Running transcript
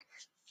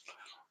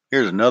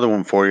Here's another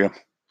one for you.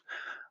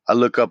 I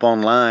look up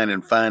online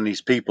and find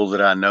these people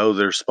that I know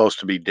that are supposed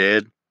to be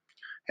dead,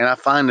 and I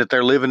find that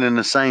they're living in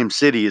the same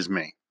city as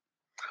me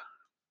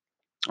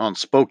on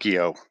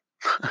Spokio.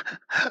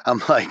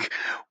 I'm like,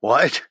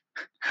 what?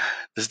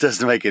 This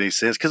doesn't make any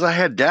sense because I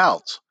had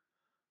doubts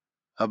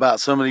about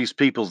some of these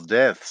people's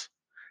deaths.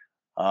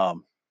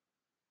 Um,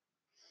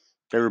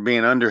 they were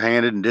being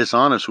underhanded and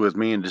dishonest with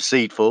me and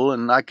deceitful,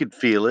 and I could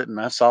feel it, and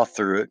I saw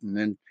through it.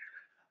 And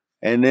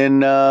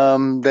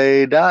then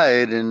they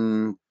died,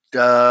 and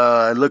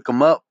I look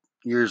them up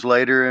years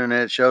later, and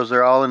it shows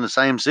they're all in the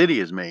same city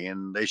as me,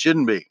 and they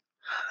shouldn't be.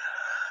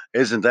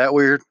 Isn't that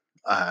weird?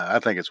 I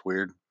think it's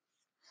weird.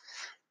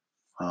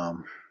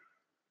 Um,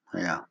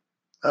 yeah,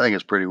 I think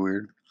it's pretty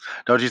weird.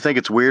 Don't you think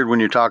it's weird when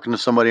you're talking to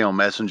somebody on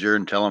Messenger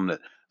and tell them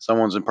that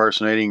someone's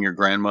impersonating your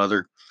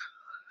grandmother,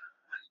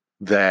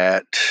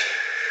 that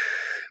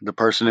the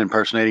person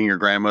impersonating your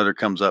grandmother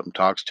comes up and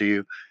talks to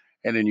you,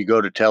 and then you go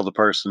to tell the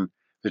person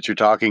that you're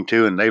talking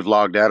to, and they've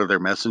logged out of their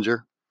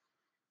Messenger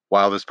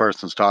while this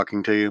person's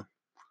talking to you?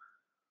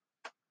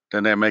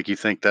 Doesn't that make you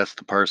think that's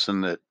the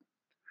person that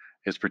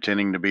is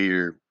pretending to be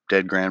your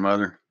dead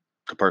grandmother?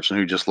 The person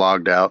who just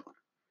logged out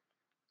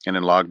and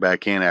then logged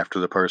back in after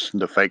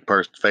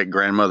fake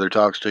grandmother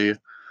talks to you?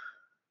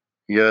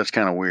 Yeah, that's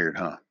kind of weird,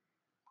 huh?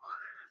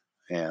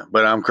 Yeah,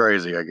 but I'm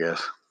crazy, I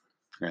guess.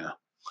 Yeah.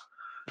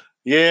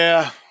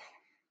 Yeah.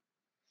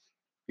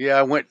 Yeah,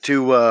 I went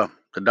to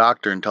the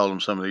doctor and told him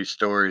some of these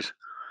stories.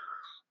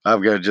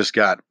 Just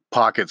got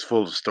pockets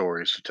full of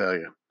stories to tell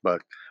you.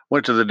 But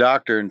went to the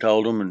doctor and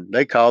told them, and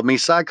they called me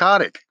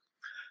psychotic.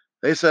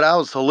 They said I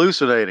was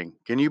hallucinating.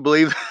 Can you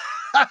believe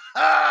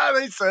that?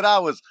 They said I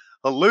was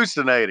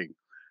hallucinating.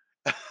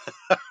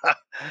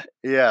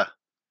 Yeah,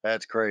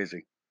 that's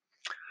crazy.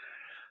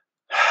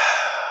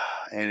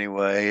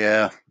 Anyway,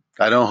 yeah,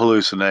 I don't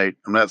hallucinate.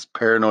 I'm not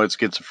paranoid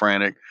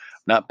schizophrenic,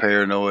 not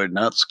paranoid,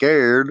 not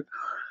scared,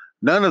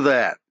 none of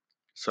that.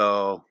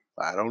 So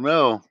I don't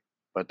know,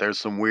 but there's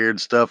some weird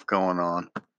stuff going on.